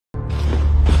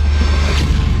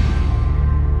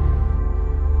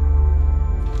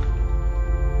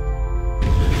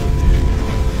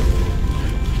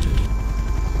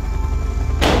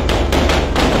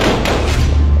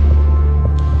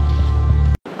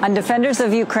On Defenders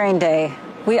of Ukraine Day,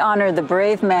 we honor the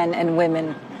brave men and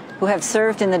women who have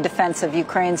served in the defense of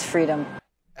Ukraine's freedom.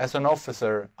 As an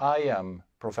officer, I am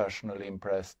professionally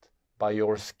impressed by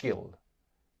your skill,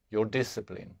 your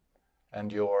discipline,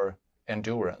 and your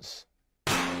endurance.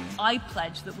 I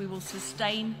pledge that we will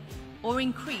sustain or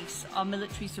increase our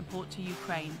military support to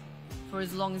Ukraine for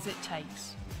as long as it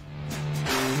takes.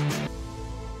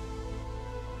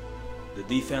 The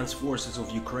Defense Forces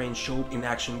of Ukraine showed in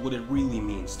action what it really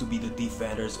means to be the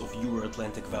defenders of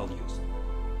Euro-Atlantic values,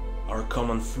 our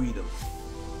common freedom,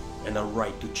 and our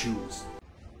right to choose.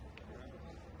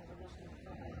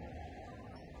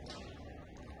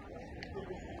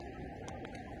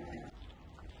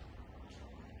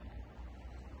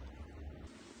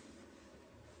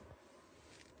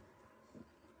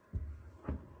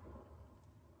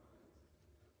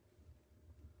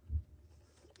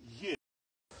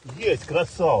 Есть,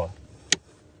 красава.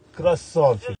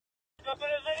 Красавчик.